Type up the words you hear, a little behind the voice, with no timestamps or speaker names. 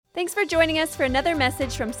Thanks for joining us for another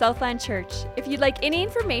message from Southland Church. If you'd like any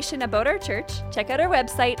information about our church, check out our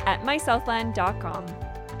website at mysouthland.com.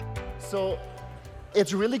 So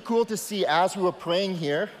it's really cool to see as we were praying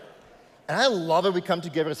here, and I love it we come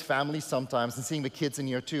together as families sometimes and seeing the kids in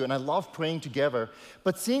here too, and I love praying together,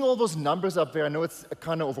 but seeing all those numbers up there, I know it's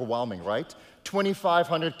kind of overwhelming, right?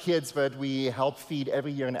 2,500 kids that we help feed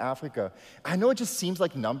every year in Africa. I know it just seems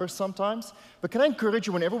like numbers sometimes, but can I encourage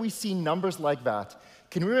you, whenever we see numbers like that,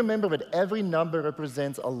 can we remember that every number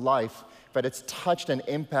represents a life that it's touched and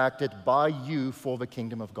impacted by you for the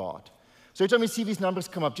kingdom of God? So every time we see these numbers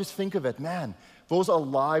come up, just think of it, man, those are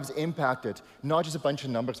lives impacted, not just a bunch of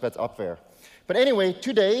numbers that's up there. But anyway,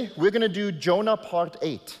 today we're going to do Jonah Part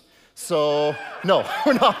 8. So, no,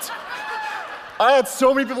 we're not. I had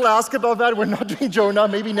so many people ask about that. We're not doing Jonah,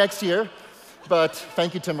 maybe next year. But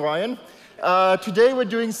thank you, Tim Ryan. Today we're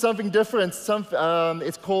doing something different.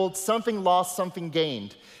 It's called Something Lost, Something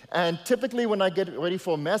Gained. And typically when I get ready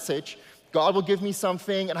for a message, God will give me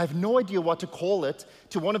something, and I have no idea what to call it,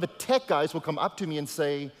 till one of the tech guys will come up to me and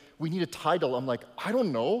say, we need a title. I'm like, I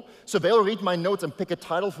don't know. So they'll read my notes and pick a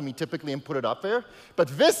title for me typically and put it up there. But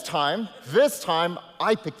this time,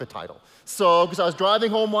 I picked the title. So, because I was driving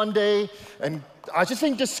home one day, and I was just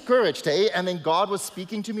feeling discouraged, And then God was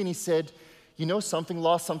speaking to me, and he said, you know, something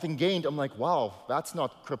lost, something gained. I'm like, wow, that's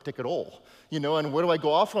not cryptic at all. And where do I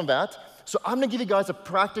go off from that? So I'm going to give you guys a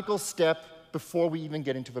practical step before we even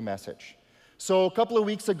get into the message. So a couple of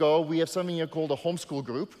weeks ago, we have something here called a homeschool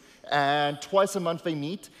group, and twice a month they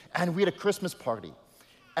meet, and we had a Christmas party.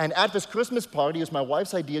 And at this Christmas party, it was my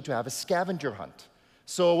wife's idea to have a scavenger hunt.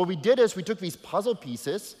 So what we did is we took these puzzle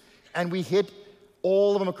pieces, and we hid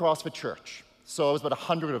all of them across the church. So it was about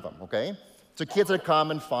 100 of them, okay? So kids would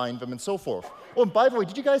come and find them and so forth. Oh, and by the way,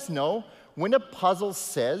 did you guys know when a puzzle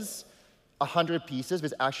says 100 pieces,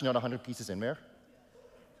 there's actually not 100 pieces in there?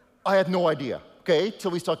 I had no idea, okay,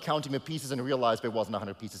 till we start counting the pieces and realized there wasn't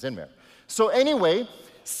 100 pieces in there. So anyway,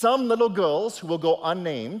 some little girls who will go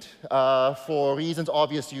unnamed, for reasons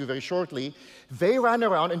obvious to you very shortly, they ran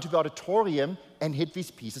around into the auditorium and hid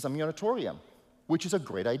these pieces in the auditorium, which is a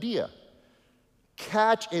great idea.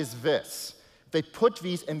 Catch is this. They put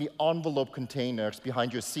these in the envelope containers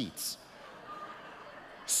behind your seats.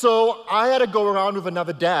 So I had to go around with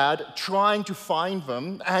another dad trying to find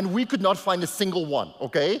them, and we could not find a single one,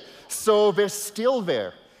 okay? So they're still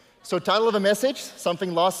there. So title of the message,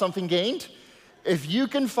 Something Lost, Something Gained. If you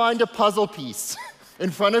can find a puzzle piece in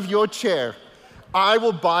front of your chair, I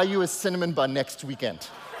will buy you a cinnamon bun next weekend,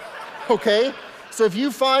 okay? So if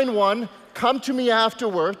you find one, come to me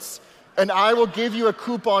afterwards, and I will give you a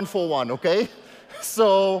coupon for one, okay?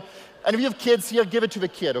 So, and if you have kids here, give it to the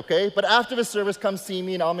kid, okay? But after the service, come see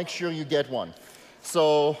me, and I'll make sure you get one.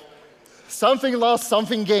 So, something lost,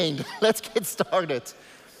 something gained. Let's get started.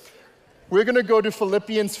 We're going to go to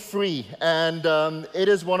Philippians 3, and it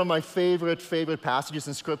is one of my favorite passages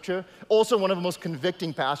in Scripture. Also one of the most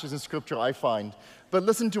convicting passages in Scripture, I find. But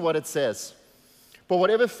listen to what it says. But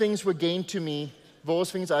whatever things were gained to me,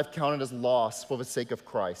 those things I've counted as loss for the sake of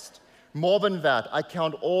Christ. More than that, I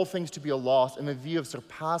count all things to be a loss in the view of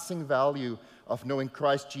surpassing value of knowing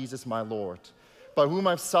Christ Jesus my Lord, by whom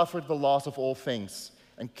I've suffered the loss of all things,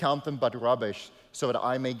 and count them but rubbish, so that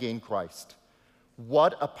I may gain Christ.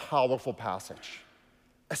 What a powerful passage.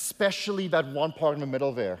 Especially that one part in the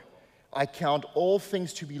middle there. I count all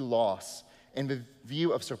things to be loss in the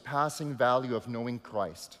view of surpassing value of knowing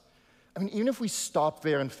Christ. I mean, even if we stop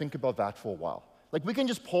there and think about that for a while, like we can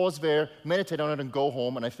just pause there, meditate on it, and go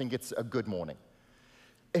home, and I think it's a good morning.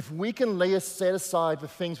 If we can set aside the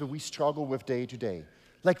things that we struggle with day to day,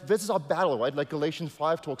 like this is our battle, right? Like Galatians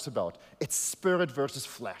 5 talks about, it's spirit versus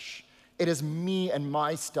flesh. It is me and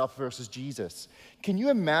my stuff versus Jesus. Can you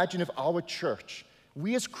imagine if our church,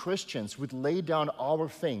 we as Christians, would lay down our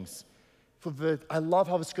things I love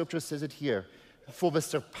how the scripture says it here, for the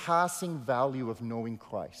surpassing value of knowing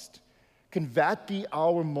Christ. Can that be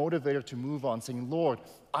our motivator to move on, saying, Lord,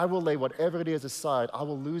 I will lay whatever it is aside, I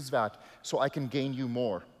will lose that so I can gain you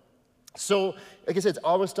more. So, like I said, it's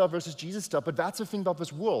our stuff versus Jesus stuff, but that's the thing about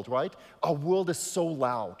this world, right? Our world is so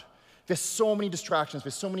loud. There's so many distractions,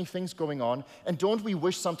 there's so many things going on, and don't we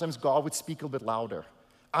wish sometimes God would speak a little bit louder?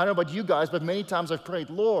 I don't know about you guys, but many times I've prayed,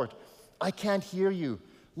 Lord, I can't hear you.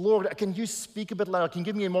 Lord, can you speak a bit louder? Can you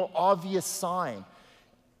give me a more obvious sign?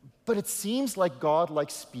 But it seems like God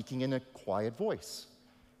likes speaking in a quiet voice.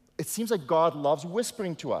 It seems like God loves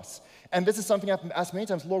whispering to us. And this is something I've asked many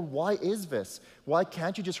times, Lord, why is this? Why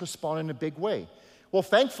can't you just respond in a big way? Well,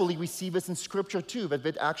 thankfully, we see this in Scripture too, that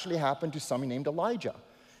it actually happened to somebody named Elijah.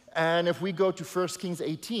 And if we go to 1 Kings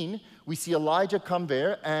 18, we see Elijah come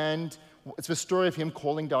there, and It's the story of him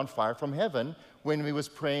calling down fire from heaven when he was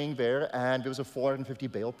praying there, and there was 450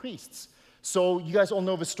 Baal priests. So you guys all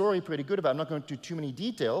know the story pretty good about it. I'm not going to do too many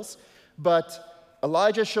details, but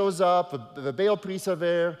Elijah shows up, the Baal priests are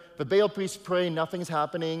there, the Baal priests pray, nothing's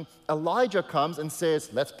happening. Elijah comes and says,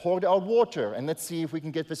 let's pour out water, and let's see if we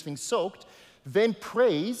can get this thing soaked. Then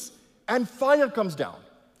prays, and fire comes down.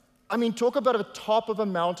 I mean, talk about a top of a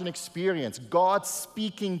mountain experience, God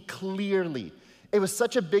speaking clearly. It was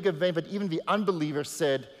such a big event that even the unbelievers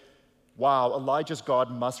said, wow, Elijah's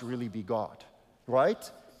God must really be God, right?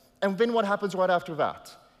 And then what happens right after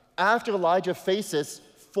that? After Elijah faces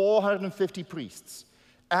 450 priests,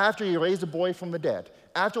 after he raised a boy from the dead,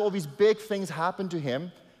 after all these big things happen to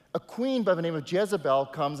him, a queen by the name of Jezebel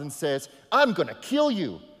comes and says, I'm going to kill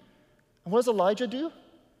you. And what does Elijah do?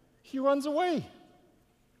 He runs away.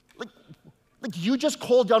 Like you just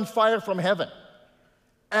called down fire from heaven,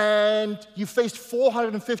 and you faced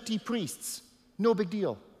 450 priests. No big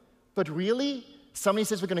deal. But really, somebody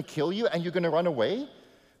says we're going to kill you, and you're going to run away?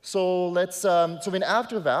 So then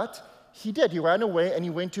after that, he did. He ran away, and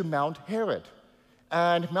he went to Mount Herod.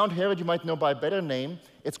 And Mount Herod, you might know by a better name,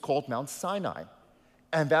 it's called Mount Sinai.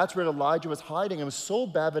 And that's where Elijah was hiding. It was so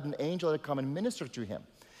bad that an angel had come and ministered to him.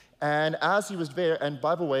 And as he was there, and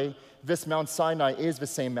by the way, this Mount Sinai is the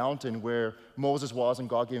same mountain where Moses was and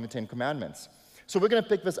God gave him the 10 Commandments. So we're going to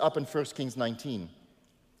pick this up in 1 Kings 19.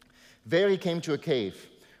 There he came to a cave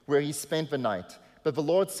where he spent the night. But the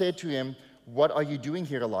Lord said to him, what are you doing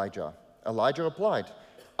here, Elijah? Elijah replied,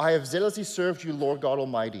 I have zealously served you, Lord God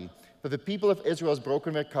Almighty, but the people of Israel has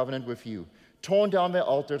broken their covenant with you, torn down their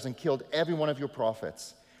altars, and killed every one of your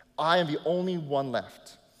prophets. I am the only one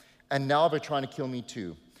left, and now they're trying to kill me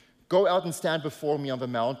too. Go out and stand before me on the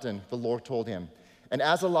mountain, the Lord told him. And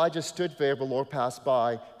as Elijah stood there, the Lord passed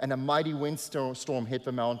by, and a mighty windstorm hit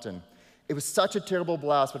the mountain. It was such a terrible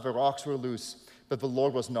blast that the rocks were loose, but the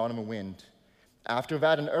Lord was not in the wind. After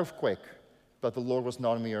that, an earthquake, but the Lord was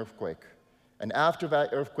not in the earthquake. And after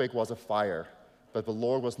that earthquake was a fire, but the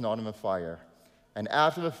Lord was not in the fire. And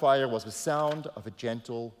after the fire was the sound of a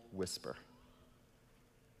gentle whisper.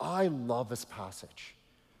 I love this passage.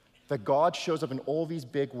 That God shows up in all these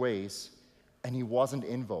big ways, and he wasn't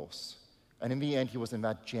in those. And in the end, he was in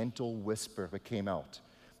that gentle whisper that came out.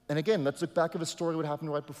 And again, let's look back at the story what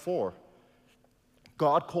happened right before.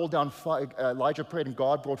 God called down fire, Elijah prayed, and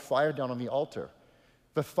God brought fire down on the altar.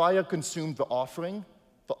 The fire consumed the offering,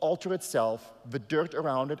 the altar itself, the dirt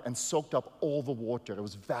around it, and soaked up all the water. It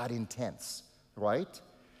was that intense, right?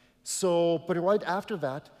 So, but right after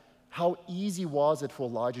that, how easy was it for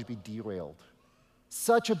Elijah to be derailed?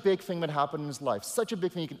 Such a big thing that happened in his life, such a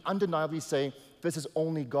big thing you can undeniably say, this is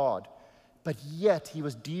only God. But yet, he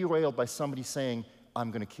was derailed by somebody saying, I'm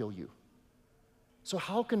going to kill you. So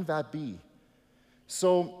how can that be?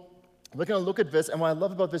 So we're going to look at this, and what I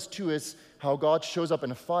love about this too is how God shows up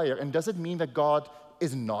in a fire. And does it mean that God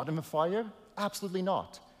is not in the fire? Absolutely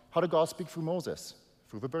not. How did God speak through Moses?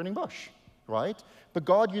 Through the burning bush, right? But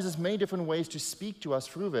God uses many different ways to speak to us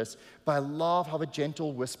through this, but I love how the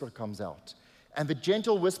gentle whisper comes out. And the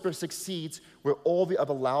gentle whisper succeeds where all the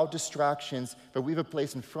other loud distractions that we've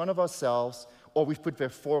placed in front of ourselves or we've put there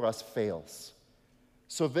for us fails.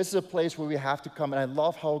 So this is a place where we have to come, and I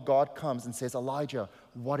love how God comes and says, Elijah,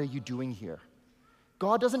 what are you doing here?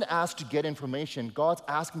 God doesn't ask to get information. God's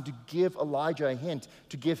asking to give Elijah a hint,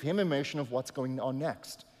 to give him information of what's going on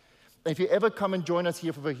next. And if you ever come and join us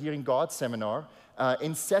here for the Hearing God seminar,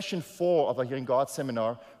 in session 4 of our Hearing God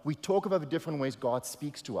seminar, we talk about the different ways God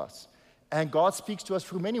speaks to us. And God speaks to us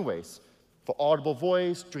through many ways. For audible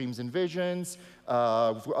voice, dreams and visions,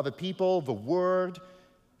 through other people, the word.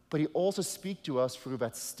 But he also speaks to us through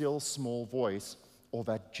that still small voice or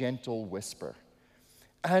that gentle whisper.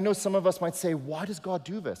 And I know some of us might say, why does God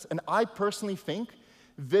do this? And I personally think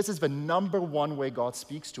this is the number one way God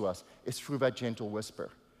speaks to us, is through that gentle whisper.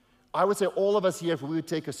 I would say all of us here, if we would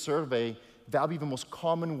take a survey, that would be the most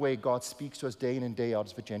common way God speaks to us day in and day out,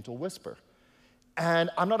 is the gentle whisper. And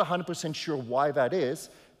I'm not 100% sure why that is,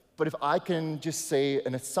 but if I can just say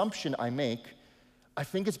an assumption I make, I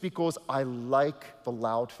think it's because I like the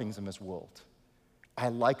loud things in this world. I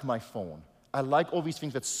like my phone. I like all these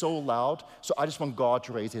things that's so loud, so I just want God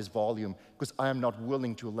to raise his volume because I am not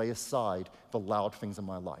willing to lay aside the loud things in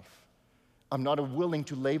my life. I'm not willing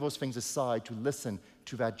to lay those things aside to listen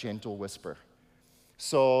to that gentle whisper.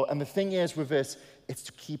 So, and the thing is with this, it's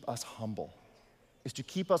to keep us humble. Is to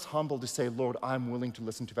keep us humble to say, Lord, I'm willing to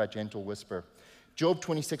listen to that gentle whisper. Job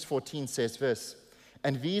 26:14 says this,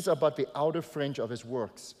 and these are but the outer fringe of his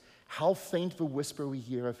works. How faint the whisper we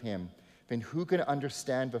hear of him, then who can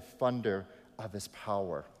understand the thunder of his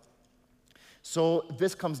power? So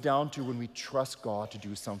this comes down to when we trust God to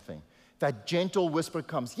do something. That gentle whisper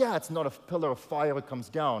comes. Yeah, it's not a pillar of fire that comes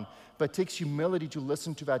down, but it takes humility to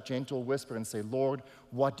listen to that gentle whisper and say, Lord,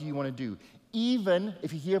 what do you want to do? Even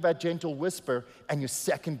if you hear that gentle whisper and you're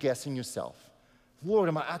second-guessing yourself. Lord,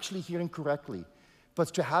 am I actually hearing correctly?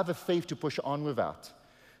 But to have a faith to push on with that.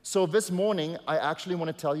 So this morning, I actually want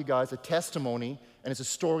to tell you guys a testimony, and it's a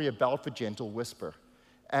story about the gentle whisper.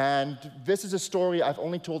 And this is a story I've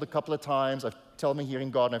only told a couple of times. I've told my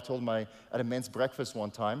Hearing God, and I've told at a men's breakfast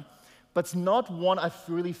one time. But it's not one I've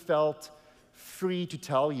really felt free to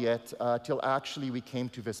tell yet till actually we came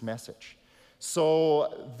to this message.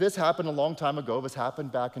 So this happened a long time ago. This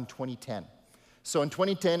happened back in 2010. So in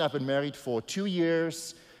 2010, I've been married for 2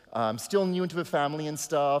 years. I'm still new into the family and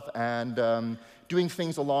stuff, and doing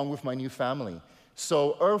things along with my new family.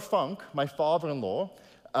 So Irv Funk, my father-in-law,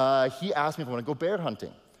 he asked me if I want to go bear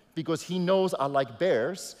hunting because he knows I like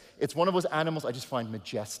bears. It's one of those animals I just find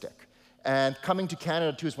majestic. And coming to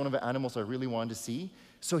Canada, too, is one of the animals I really wanted to see.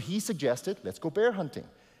 So he suggested, let's go bear hunting.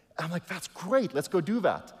 I'm like, that's great, let's go do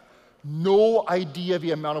that. No idea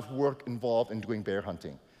the amount of work involved in doing bear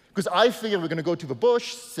hunting. Because I figured we're going to go to the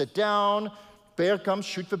bush, sit down, bear comes,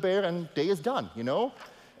 shoot the bear, and day is done, you know?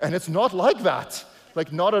 And it's not like that.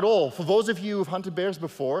 Like, not at all. For those of you who've hunted bears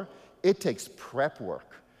before, it takes prep work.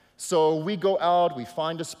 So we go out, we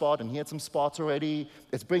find a spot, and he had some spots already.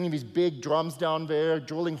 It's bringing these big drums down there,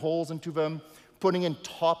 drilling holes into them, putting in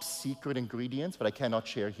top secret ingredients that I cannot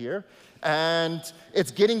share here. And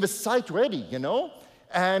it's getting the site ready, you know?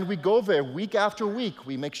 And we go there week after week.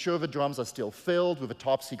 We make sure the drums are still filled with the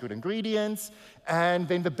top secret ingredients, and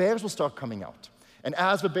then the bears will start coming out. And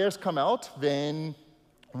as the bears come out, then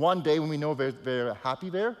one day when we know they're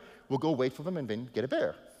happy there, we'll go wait for them and then get a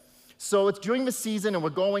bear. So it's during the season, and we're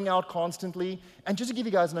going out constantly. And just to give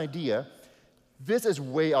you guys an idea, this is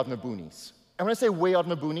way out in the boonies. And when I say way out in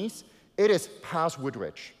the boonies, it is past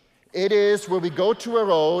Woodridge. It is where we go to a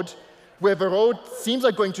road, where the road seems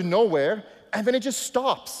like going to nowhere, and then it just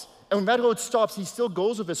stops. And when that road stops, he still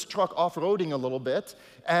goes with his truck off-roading a little bit,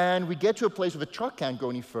 and we get to a place where the truck can't go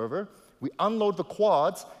any further. We unload the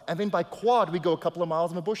quads, and then by quad, we go a couple of miles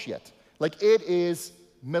in the bush yet. Like, it is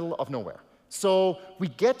middle of nowhere. So we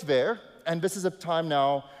get there, and this is a time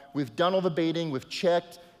now, we've done all the baiting, we've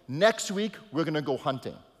checked. Next week, we're going to go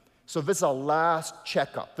hunting. So this is our last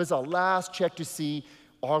checkup. This is our last check to see,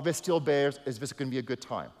 are there still bears? Is this going to be a good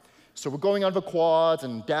time? So we're going on the quads,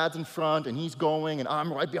 and Dad's in front, and he's going, and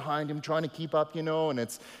I'm right behind him trying to keep up, you know, and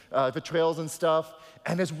it's the trails and stuff.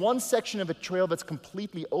 And there's one section of the trail that's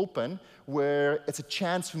completely open where it's a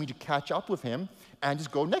chance for me to catch up with him and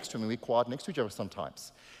just go next to him, and we quad next to each other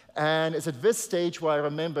sometimes. And it's at this stage where I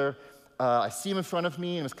remember I see him in front of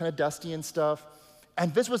me, and it was kind of dusty and stuff.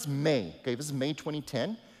 And this was May, okay? This is May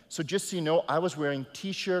 2010. So just so you know, I was wearing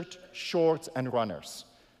T-shirt, shorts, and runners.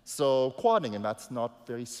 So quadding, and that's not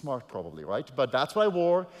very smart probably, right? But that's what I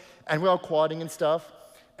wore, and we were quadding and stuff.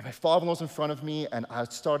 And my father-in-law's in front of me, and I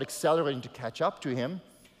start accelerating to catch up to him.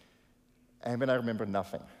 And then I remember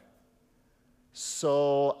nothing.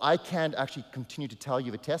 So I can't actually continue to tell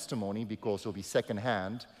you the testimony because it'll be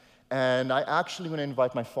secondhand. And I actually want to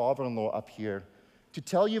invite my father-in-law up here to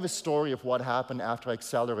tell you the story of what happened after I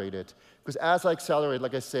accelerated. Because as I accelerated,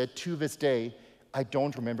 like I said, to this day, I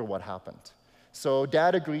don't remember what happened. So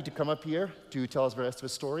Dad agreed to come up here to tell us the rest of the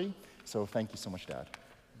story. So thank you so much, Dad.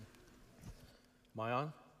 Am I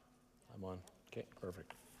on? I'm on. Okay,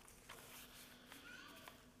 perfect.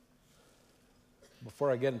 Before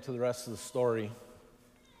I get into the rest of the story,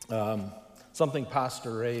 something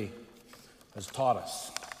Pastor Ray has taught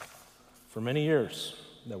us for many years,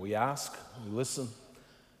 that we ask, we listen,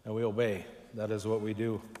 and we obey. That is what we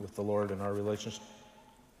do with the Lord in our relationship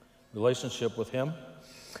with Him.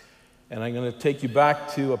 And I'm going to take you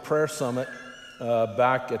back to a prayer summit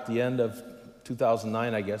back at the end of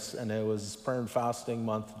 2009, I guess, and it was prayer and fasting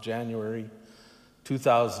month, January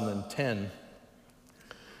 2010.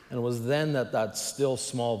 And it was then that still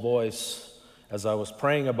small voice, as I was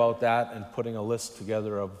praying about that and putting a list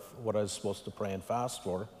together of what I was supposed to pray and fast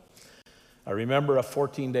for, I remember a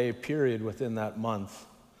 14-day period within that month.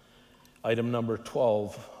 Item number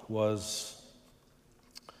 12 was,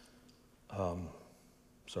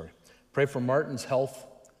 pray for Martin's health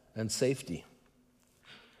and safety.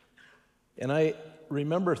 And I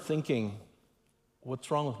remember thinking, what's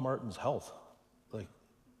wrong with Martin's health?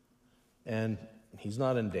 And he's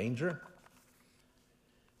not in danger.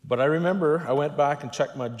 But I remember I went back and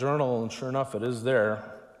checked my journal, and sure enough, it is there.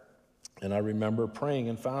 And I remember praying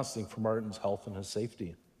and fasting for Martin's health and his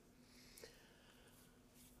safety.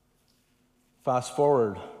 Fast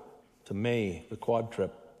forward to May, the quad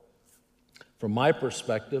trip. From my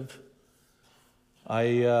perspective,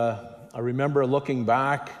 I remember looking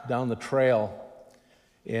back down the trail,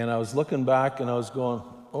 and I was looking back and I was going,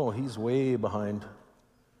 oh, he's way behind.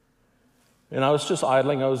 And I was just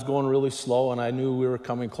idling. I was going really slow, and I knew we were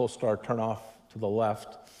coming close to our turnoff to the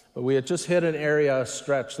left. But we had just hit an area, a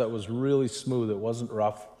stretch that was really smooth. It wasn't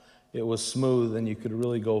rough. It was smooth, and you could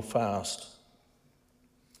really go fast.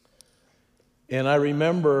 And I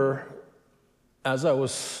remember as I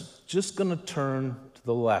was just going to turn to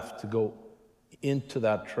the left to go into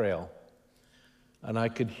that trail, and I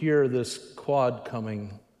could hear this quad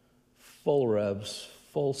coming full revs,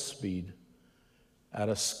 full speed, at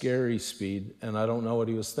a scary speed, and I don't know what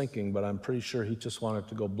he was thinking, but I'm pretty sure he just wanted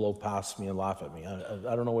to go blow past me and laugh at me.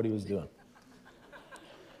 I don't know what he was doing.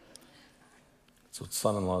 That's what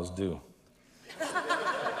son-in-laws do.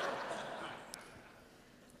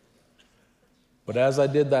 But as I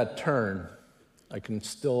did that turn, I can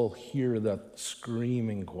still hear that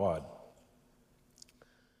screaming quad.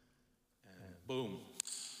 And boom.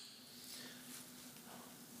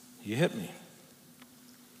 He hit me.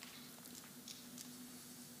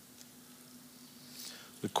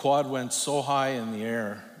 The quad went so high in the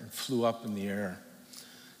air and flew up in the air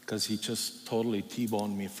because he just totally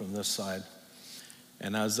T-boned me from this side.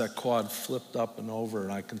 And as that quad flipped up and over,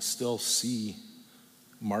 and I can still see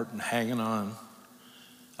Martin hanging on,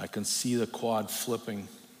 I can see the quad flipping.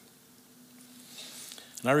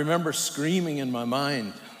 And I remember screaming in my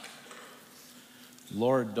mind,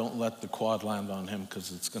 Lord, don't let the quad land on him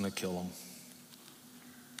because it's going to kill him.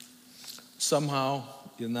 Somehow,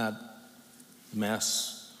 in that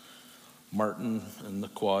mess, Martin and the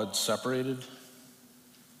quad separated.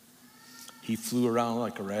 He flew around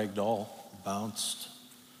like a rag doll, bounced.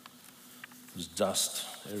 There was dust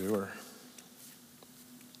everywhere.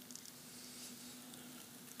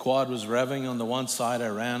 Quad was revving on the one side. I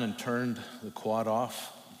ran and turned the quad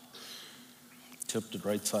off. Tipped it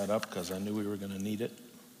right side up because I knew we were going to need it.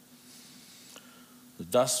 The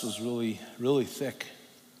dust was really, really thick.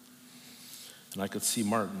 And I could see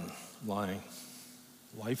Martin lying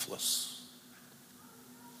lifeless.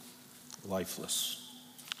 Lifeless.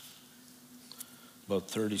 About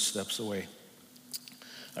 30 steps away.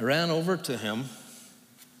 I ran over to him,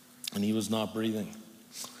 and he was not breathing.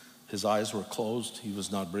 His eyes were closed. He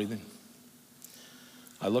was not breathing.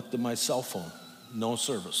 I looked at my cell phone. No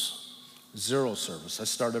service. Zero service. I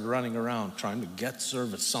started running around trying to get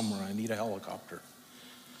service somewhere. I need a helicopter.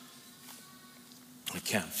 I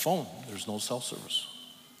can't phone. There's no cell service.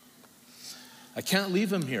 I can't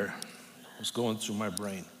leave him here. It was going through my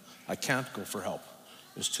brain. I can't go for help.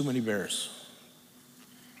 There's too many bears.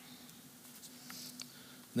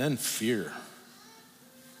 And then fear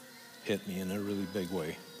hit me in a really big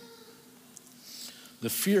way. The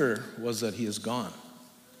fear was that he is gone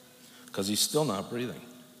because he's still not breathing.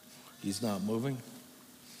 He's not moving.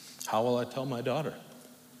 How will I tell my daughter?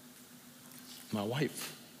 My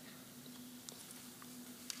wife?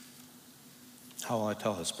 How will I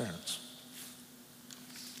tell his parents?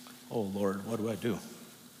 Oh Lord, what do I do?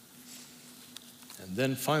 And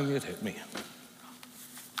then finally it hit me.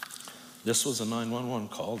 This was a 911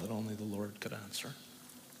 call that only the Lord could answer.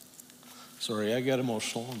 Sorry, I get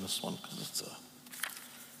emotional on this one because it's a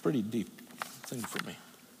pretty deep thing for me.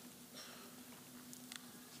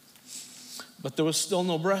 But there was still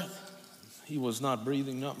no breath. He was not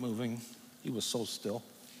breathing, not moving. He was so still.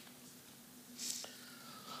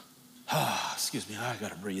 Excuse me, I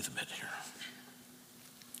gotta breathe a bit here.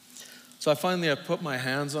 So I put my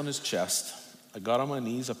hands on his chest. I got on my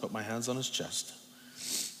knees, I put my hands on his chest,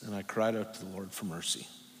 and I cried out to the Lord for mercy.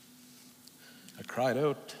 I cried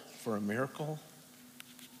out for a miracle.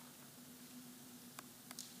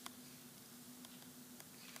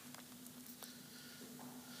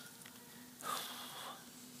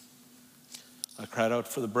 I cried out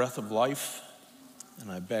for the breath of life, and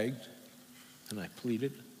I begged, and I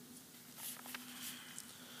pleaded,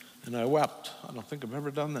 and I wept. I don't think I've ever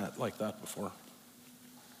done that like that before.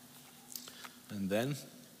 And then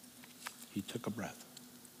he took a breath.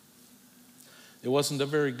 It wasn't a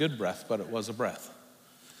very good breath, but it was a breath.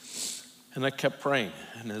 And I kept praying,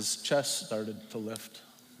 and his chest started to lift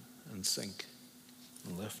and sink,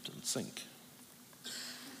 and lift and sink.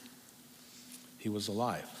 He was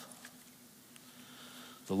alive.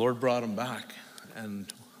 The Lord brought him back, and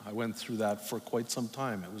I went through that for quite some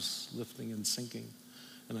time. It was lifting and sinking,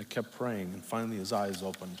 and I kept praying, and finally his eyes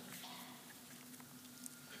opened.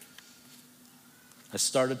 I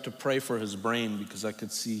started to pray for his brain because I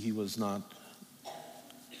could see he was not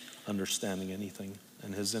understanding anything,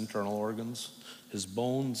 and his internal organs, his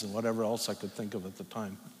bones, and whatever else I could think of at the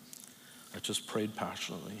time. I just prayed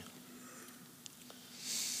passionately.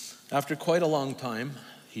 After quite a long time,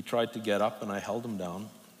 he tried to get up, and I held him down.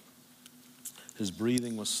 His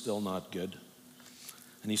breathing was still not good.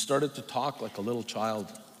 And he started to talk like a little child,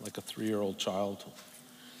 like a 3-year-old child.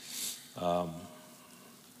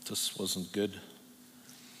 This wasn't good.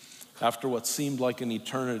 After what seemed like an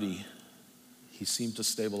eternity, he seemed to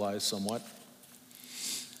stabilize somewhat.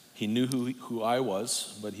 He knew who I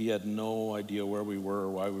was, but he had no idea where we were or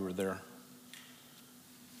why we were there.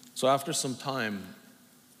 So after some time,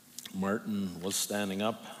 Martin was standing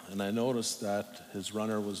up, and I noticed that his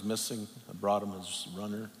runner was missing. I brought him his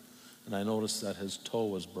runner, and I noticed that his toe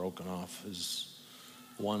was broken off, his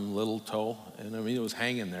one little toe. And I mean, it was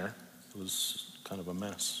hanging there. It was kind of a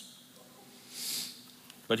mess.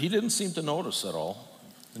 But he didn't seem to notice at all.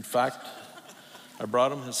 In fact, I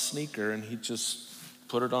brought him his sneaker, and he just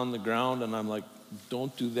put it on the ground, and I'm like,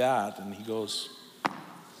 "Don't do that." And he goes,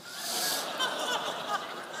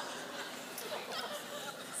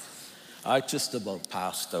 I just about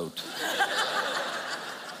passed out.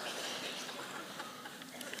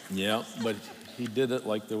 Yeah, but he did it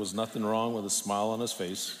like there was nothing wrong, with a smile on his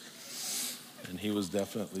face, and he was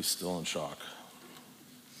definitely still in shock.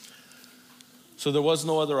 So there was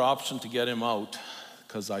no other option to get him out,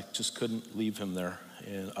 because I just couldn't leave him there,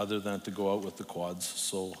 other than to go out with the quads.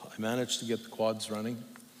 So I managed to get the quads running,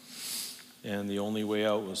 and the only way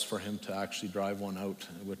out was for him to actually drive one out,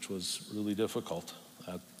 which was really difficult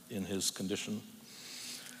in his condition.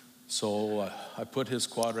 So I put his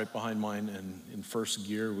quad right behind mine, and in first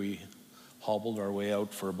gear we hobbled our way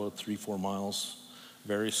out for about 3-4 miles,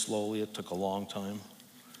 very slowly. It took a long time,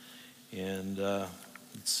 and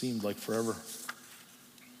it seemed like forever.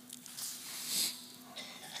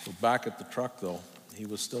 So back at the truck, though, he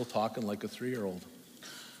was still talking like a 3-year-old,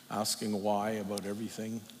 asking why about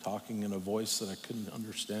everything, talking in a voice that I couldn't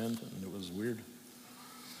understand, and it was weird.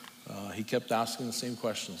 He kept asking the same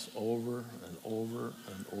questions over and over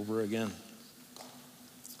and over again.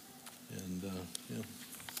 And, yeah.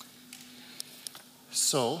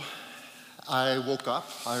 So I woke up.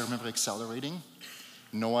 I remember accelerating.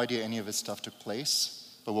 No idea any of this stuff took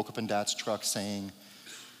place. But woke up in Dad's truck saying,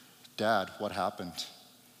 "Dad, what happened?"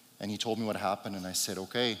 And he told me what happened, and I said,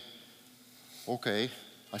 okay,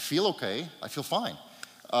 I feel fine.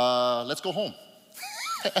 Let's go home.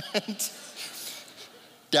 And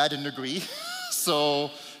Dad didn't agree.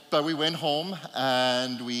 But we went home,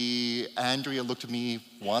 and Andrea looked at me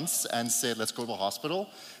once and said, "Let's go to the hospital."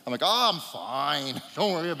 I'm like, "Oh, I'm fine.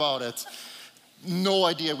 Don't worry about it." No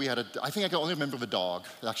idea I think I can only remember the dog,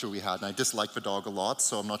 actually, we had, and I disliked the dog a lot,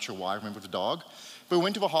 so I'm not sure why I remember the dog. But we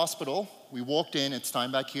went to the hospital. We walked in. It's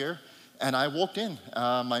time back here. And I walked in.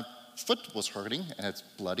 My foot was hurting, and it's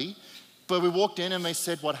bloody. But we walked in, and they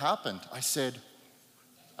said, "What happened?" I said,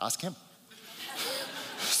 "Ask him."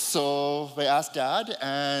 So they asked Dad,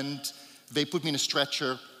 and they put me in a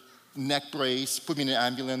stretcher, neck brace, put me in an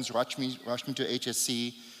ambulance, rushed me to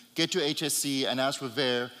HSC, get to HSC, and as we're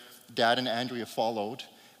there, Dad and Andrea followed,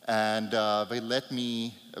 and they let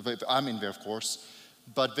me, I'm in there, of course,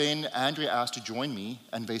 but then Andrea asked to join me,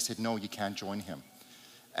 and they said, "No, you can't join him."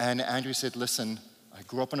 And Andrea said, "Listen, I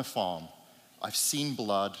grew up on a farm. I've seen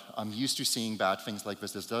blood. I'm used to seeing bad things like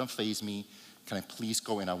this. This doesn't faze me. Can I please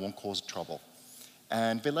go in? I won't cause trouble."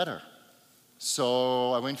 And they let her.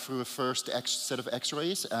 So I went through a first set of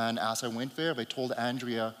x-rays, and as I went there, they told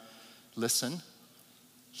Andrea, "Listen,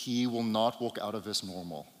 he will not walk out of this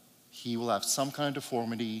normal. He will have some kind of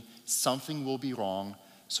deformity, something will be wrong,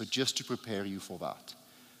 so just to prepare you for that."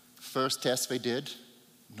 First test they did,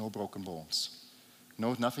 no broken bones.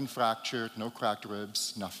 Nothing fractured, no cracked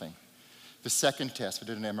ribs, nothing. The second test, we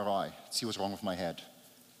did an MRI to see what's wrong with my head.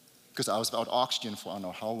 Because I was without oxygen for I don't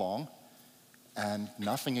know how long, and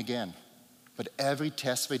nothing again. But every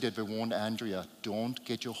test they did, they warned Andrea, "Don't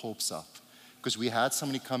get your hopes up." Because we had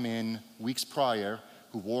somebody come in weeks prior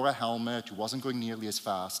who wore a helmet, who wasn't going nearly as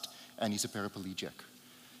fast, and he's a paraplegic.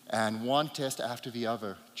 And one test after the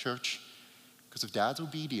other, church, because of Dad's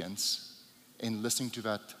obedience in listening to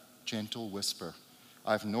that gentle whisper,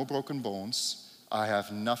 I have no broken bones, I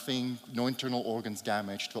have nothing, no internal organs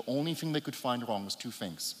damaged. The only thing they could find wrong was 2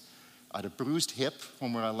 things. I had a bruised hip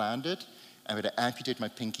from where I landed, and I had to amputate my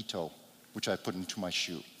pinky toe, which I put into my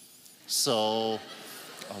shoe. So,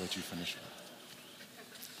 I'll let you finish.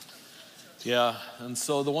 Yeah, and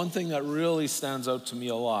so the one thing that really stands out to me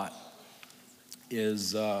a lot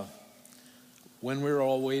is when we were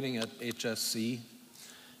all waiting at HSC,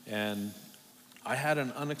 and I had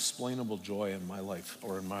an unexplainable joy in my life,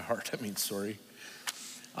 or in my heart,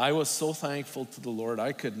 I was so thankful to the Lord,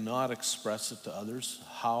 I could not express it to others,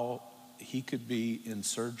 how he could be in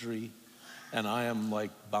surgery and I am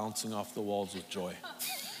like bouncing off the walls with joy.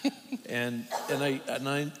 And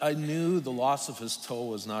I knew the loss of his toe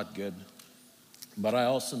was not good, but I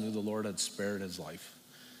also knew the Lord had spared his life.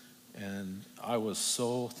 And I was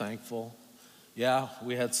so thankful. Yeah,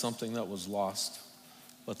 we had something that was lost,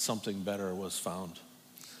 but something better was found.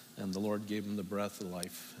 And the Lord gave him the breath of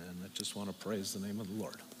life. And I just want to praise the name of the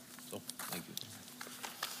Lord. So, thank you.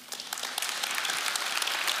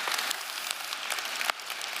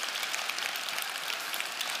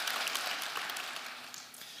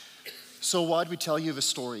 So why did we tell you the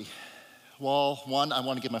story? Well, one, I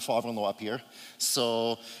want to get my father-in-law up here.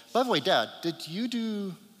 So, by the way, Dad, did you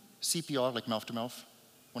do CPR, like mouth to mouth,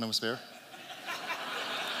 when I was there?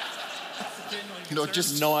 You know,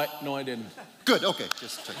 just... No, I didn't. Good, okay,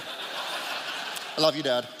 just check. I love you,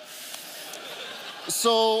 Dad.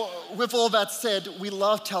 So, with all that said, we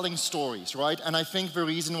love telling stories, right? And I think the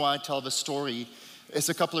reason why I tell the story is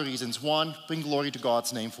a couple of reasons. One, bring glory to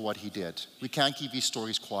God's name for what he did. We can't keep these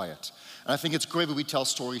stories quiet. And I think it's great that we tell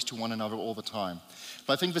stories to one another all the time.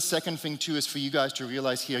 But I think the second thing too is for you guys to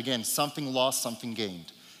realize here again, something lost, something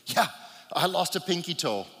gained. Yeah, I lost a pinky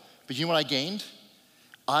toe, but you know what I gained?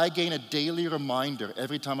 I gain a daily reminder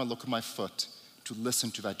every time I look at my foot to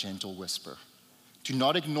listen to that gentle whisper. Do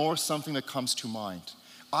not ignore something that comes to mind.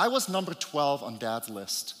 I was number 12 on Dad's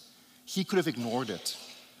list. He could have ignored it.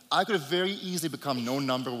 I could have very easily become no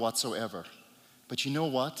number whatsoever. But you know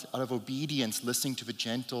what? Out of obedience, listening to the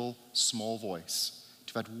gentle, small voice,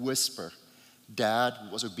 to that whisper, Dad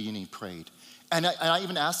was obedient and he prayed. And I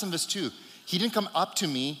even asked him this too. He didn't come up to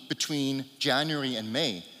me between January and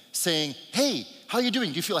May saying, hey, how are you doing?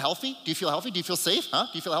 Do you feel healthy? Do you feel healthy? Do you feel safe? Huh?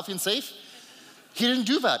 Do you feel healthy and safe? He didn't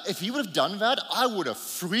do that. If he would have done that, I would have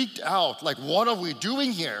freaked out. Like, what are we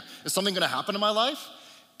doing here? Is something going to happen in my life?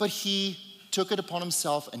 But he took it upon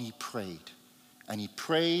himself and he prayed. And he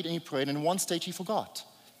prayed and he prayed. And at one stage he forgot.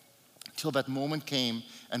 Until that moment came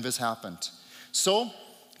and this happened. So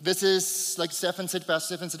this is, like Pastor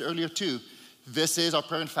Stefan said earlier too, this is our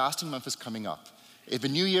prayer and fasting month is coming up. If the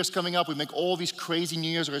New Year's coming up, we make all these crazy New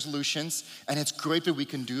Year's resolutions, and it's great that we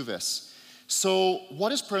can do this. So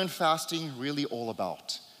what is prayer and fasting really all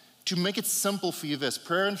about? To make it simple for you this,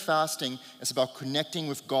 prayer and fasting is about connecting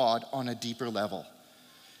with God on a deeper level.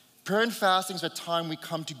 Prayer and fasting is the time we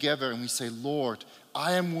come together and we say, Lord,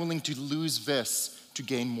 I am willing to lose this to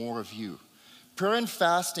gain more of you. Prayer and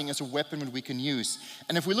fasting is a weapon that we can use.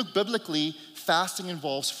 And if we look biblically, fasting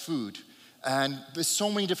involves food. And there's so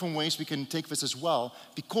many different ways we can take this as well,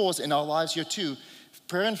 because in our lives here too,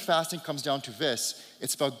 prayer and fasting comes down to this.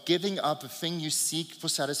 It's about giving up the thing you seek for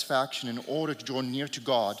satisfaction in order to draw near to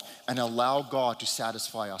God and allow God to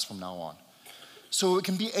satisfy us from now on. So it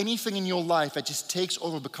can be anything in your life that just takes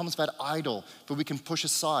over, becomes that idol that we can push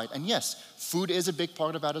aside. And yes, food is a big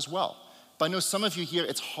part of that as well. But I know some of you here,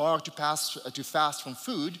 it's hard to fast from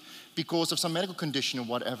food because of some medical condition or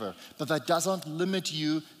whatever. But that doesn't limit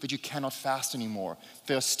you that you cannot fast anymore.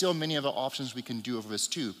 There are still many other options we can do over this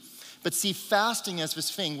too. But see, fasting is this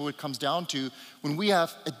thing where it comes down to when we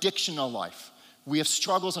have addiction in our life, we have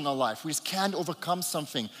struggles in our life, we just can't overcome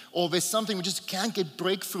something, or there's something we just can't get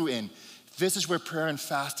breakthrough in. This is where prayer and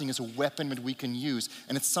fasting is a weapon that we can use.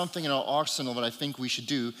 And it's something in our arsenal that I think we should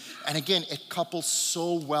do. And again, it couples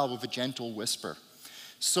so well with a gentle whisper.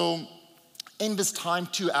 So in this time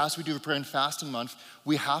too, as we do the prayer and fasting month,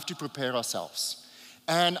 we have to prepare ourselves.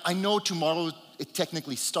 And I know tomorrow it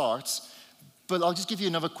technically starts, but I'll just give you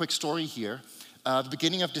another quick story here. The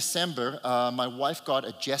beginning of December, my wife got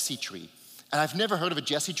a Jesse tree. And I've never heard of a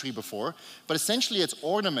Jesse tree before, but essentially it's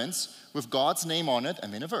ornaments with God's name on it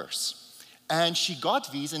and then a verse. And she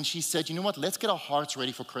got these and she said, you know what, let's get our hearts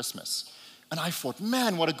ready for Christmas. And I thought,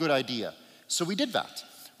 man, what a good idea. So we did that.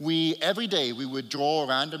 Every day we would draw a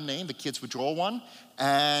random name, the kids would draw one,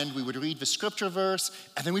 and we would read the scripture verse,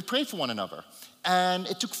 and then we'd pray for one another. And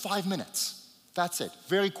it took 5 minutes. That's it,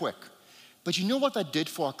 very quick. But you know what that did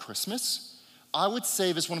for our Christmas? I would say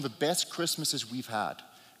it was one of the best Christmases we've had.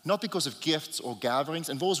 Not because of gifts or gatherings,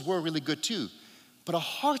 and those were really good too, but our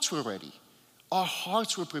hearts were ready. Our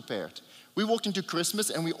hearts were prepared. We walked into Christmas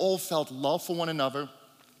and we all felt love for one another,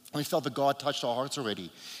 and we felt that God touched our hearts already.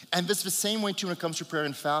 And this is the same way too when it comes to prayer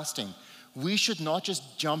and fasting. We should not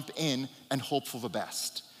just jump in and hope for the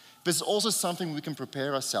best. This is also something we can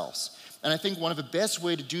prepare ourselves. And I think one of the best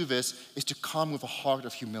ways to do this is to come with a heart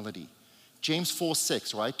of humility. James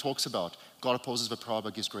 4:6, right, talks about God opposes the proud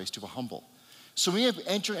but gives grace to the humble. So when we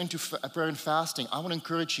enter into prayer and fasting, I want to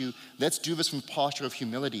encourage you, let's do this from a posture of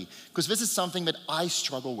humility, because this is something that I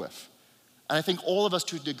struggle with. And I think all of us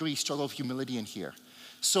to a degree struggle with humility in here.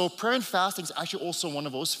 So prayer and fasting is actually also one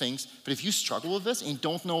of those things. But if you struggle with this and you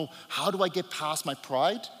don't know, how do I get past my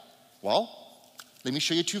pride? Well, let me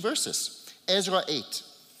show you 2 verses. Ezra 8.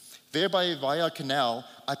 Thereby via a canal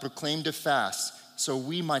I proclaimed a fast, so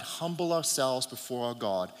we might humble ourselves before our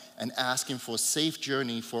God and ask him for a safe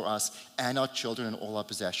journey for us and our children and all our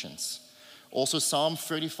possessions. Also Psalm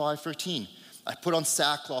 35:13. I put on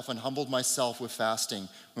sackcloth and humbled myself with fasting,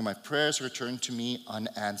 when my prayers returned to me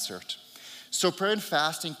unanswered. So prayer and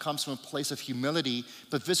fasting comes from a place of humility,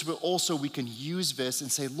 but this way also we can use this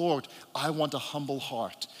and say, Lord, I want a humble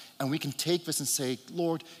heart. And we can take this and say,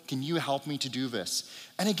 Lord, can you help me to do this?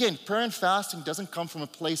 And again, prayer and fasting doesn't come from a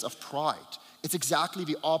place of pride. It's exactly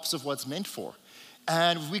the opposite of what it's meant for.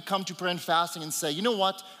 And if we come to prayer and fasting and say, you know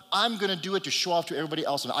what, I'm going to do it to show off to everybody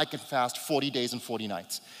else and I can fast 40 days and 40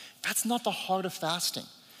 nights. That's not the heart of fasting.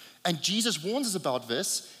 And Jesus warns us about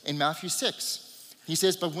this in Matthew 6. He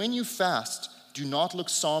says, but when you fast, do not look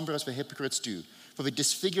somber as the hypocrites do, for they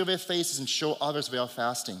disfigure their faces and show others they are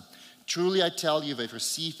fasting. Truly I tell you, they've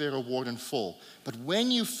received their reward in full. But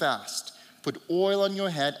when you fast, put oil on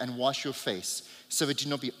your head and wash your face, so that it do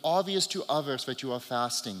not be obvious to others that you are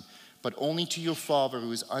fasting, but only to your Father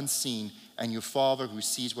who is unseen, and your Father who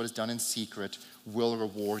sees what is done in secret will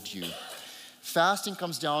reward you. Fasting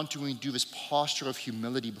comes down to when we do this posture of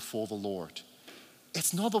humility before the Lord.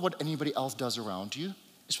 It's not about what anybody else does around you.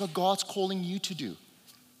 It's what God's calling you to do.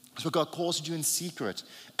 It's what God calls you to do in secret.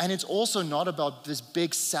 And it's also not about this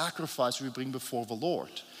big sacrifice we bring before the Lord.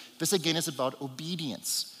 This again is about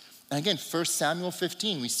obedience. And again, 1 Samuel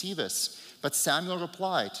 15, we see this. But Samuel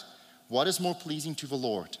replied, what is more pleasing to the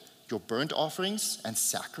Lord, your burnt offerings and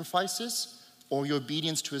sacrifices, or your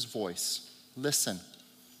obedience to his voice? Listen,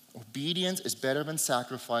 obedience is better than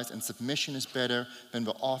sacrifice, and submission is better than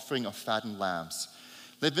the offering of fattened lambs.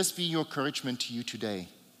 Let this be your encouragement to you today.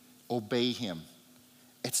 Obey him.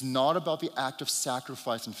 It's not about the act of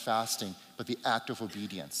sacrifice and fasting, but the act of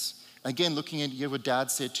obedience. Again, looking at what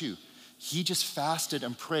Dad said too. He just fasted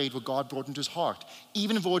and prayed what God brought into his heart,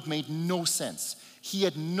 even though it made no sense. He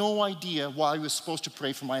had no idea why he was supposed to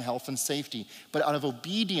pray for my health and safety. But out of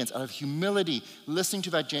obedience, out of humility, listening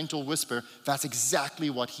to that gentle whisper, that's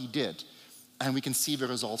exactly what he did. And we can see the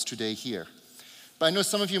results today here. But I know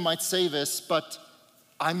some of you might say this, but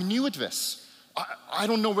I'm new at this. I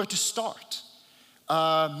don't know where to start.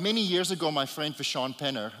 Many years ago, my friend Vishon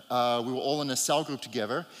Penner, we were all in a cell group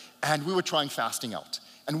together, and we were trying fasting out.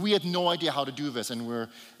 And we had no idea how to do this, and we're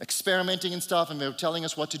experimenting and stuff, and they were telling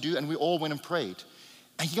us what to do, and we all went and prayed.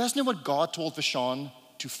 And you guys know what God told Vishon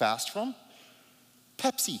to fast from?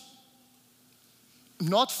 Pepsi.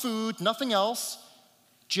 Not food, nothing else,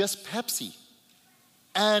 just Pepsi.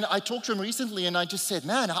 And I talked to him recently, and I just said,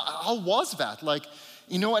 man, how was that? Like,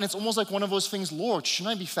 you know, and it's almost like one of those things, Lord,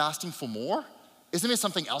 shouldn't I be fasting for more? Isn't there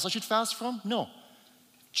something else I should fast from? No,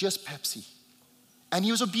 just Pepsi. And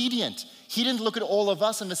he was obedient. He didn't look at all of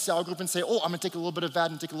us in the cell group and say, oh, I'm going to take a little bit of that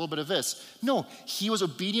and take a little bit of this. No, he was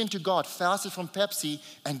obedient to God, fasted from Pepsi,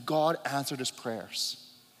 and God answered his prayers.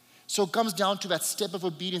 So it comes down to that step of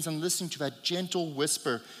obedience and listening to that gentle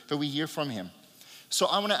whisper that we hear from him. So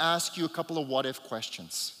I want to ask you a couple of what-if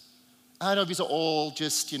questions. I know these are all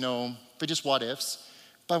just, they're just what-ifs,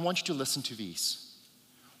 but I want you to listen to these.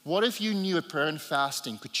 What if you knew that prayer and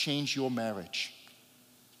fasting could change your marriage?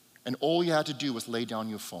 And all you had to do was lay down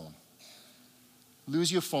your phone.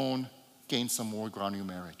 Lose your phone, gain some more ground in your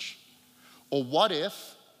marriage. Or what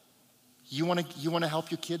if you want to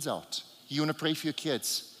help your kids out? You want to pray for your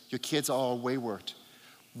kids. Your kids are wayward.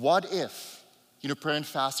 What if prayer and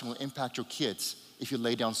fasting will impact your kids if you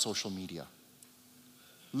lay down social media?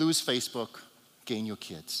 Lose Facebook, gain your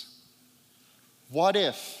kids. What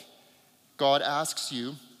if God asks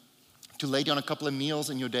you to lay down a couple of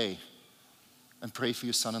meals in your day and pray for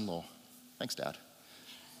your son-in-law? Thanks, Dad.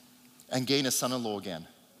 And gain a son-in-law again.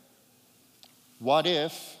 What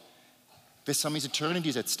if there's somebody's eternity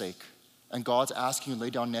is at stake and God's asking you to lay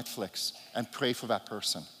down Netflix and pray for that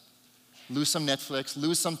person? Lose some Netflix,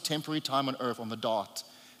 lose some temporary time on earth on the dot,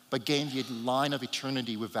 but gain the line of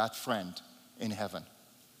eternity with that friend in heaven.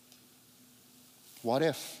 What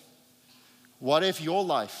if? What if your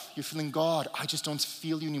life, you're feeling, God, I just don't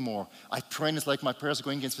feel you anymore. I pray and it's like my prayers are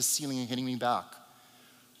going against the ceiling and hitting me back.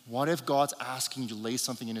 What if God's asking you to lay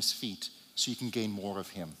something in his feet so you can gain more of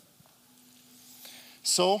him?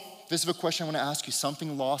 So, this is a question I want to ask you.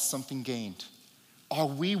 Something lost, something gained. Are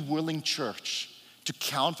we willing, church, to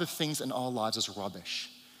count the things in our lives as rubbish?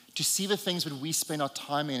 To see the things that we spend our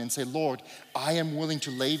time in and say, Lord, I am willing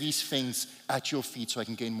to lay these things at your feet so I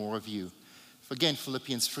can gain more of you. Again,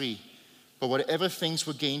 Philippians 3. But whatever things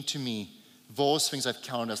were gained to me, those things I've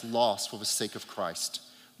counted as loss for the sake of Christ.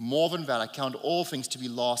 More than that, I count all things to be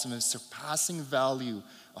lost in the surpassing value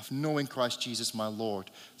of knowing Christ Jesus my Lord,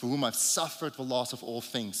 for whom I've suffered the loss of all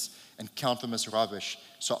things and count them as rubbish,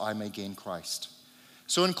 so I may gain Christ.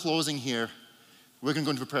 So in closing here, we're going to go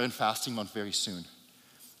into the prayer and fasting month very soon.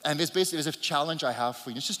 And there's a challenge I have for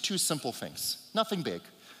you. It's just 2 simple things, nothing big.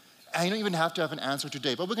 And you don't even have to have an answer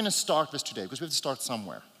today, but we're going to start this today because we have to start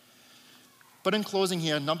somewhere. But in closing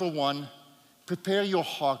here, number 1, prepare your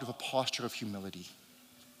heart with a posture of humility.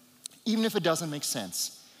 Even if it doesn't make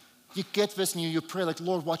sense, you get this and you pray like,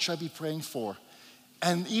 Lord, what should I be praying for?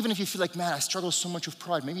 And even if you feel like, man, I struggle so much with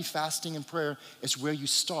pride, maybe fasting and prayer is where you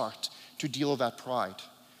start to deal with that pride.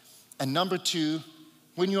 And number 2,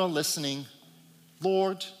 when you are listening,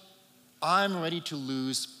 Lord, I'm ready to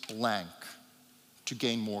lose blank to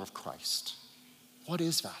gain more of Christ. What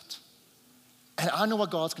is that? And I know what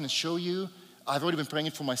God's going to show you. I've already been praying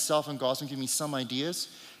it for myself, and God's going to give me some ideas.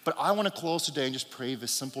 But I want to close today and just pray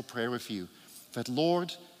this simple prayer with you. That,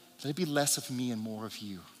 Lord, let it be less of me and more of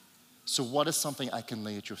you. So what is something I can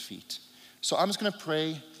lay at your feet? So I'm just going to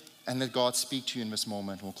pray and let God speak to you in this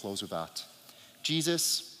moment, and we'll close with that.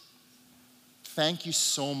 Jesus, thank you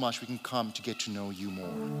so much we can come to get to know you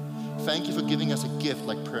more. Thank you for giving us a gift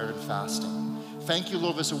like prayer and fasting. Thank you,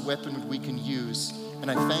 Lord, there's a weapon that we can use. And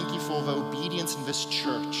I thank you for the obedience in this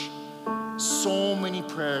church. So many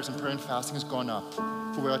prayers and prayer and fasting has gone up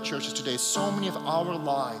for where our church is today. So many of our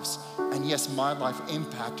lives, and yes, my life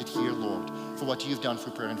impacted here, Lord, for what you've done for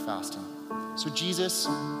prayer and fasting. So Jesus,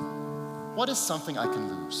 what is something I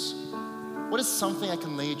can lose? What is something I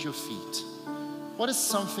can lay at your feet? What is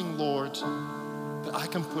something, Lord, that I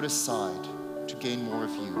can put aside to gain more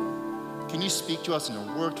of you? Can you speak to us in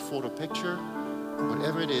a word, photo, picture?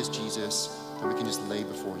 Whatever it is, Jesus, that we can just lay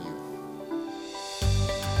before you.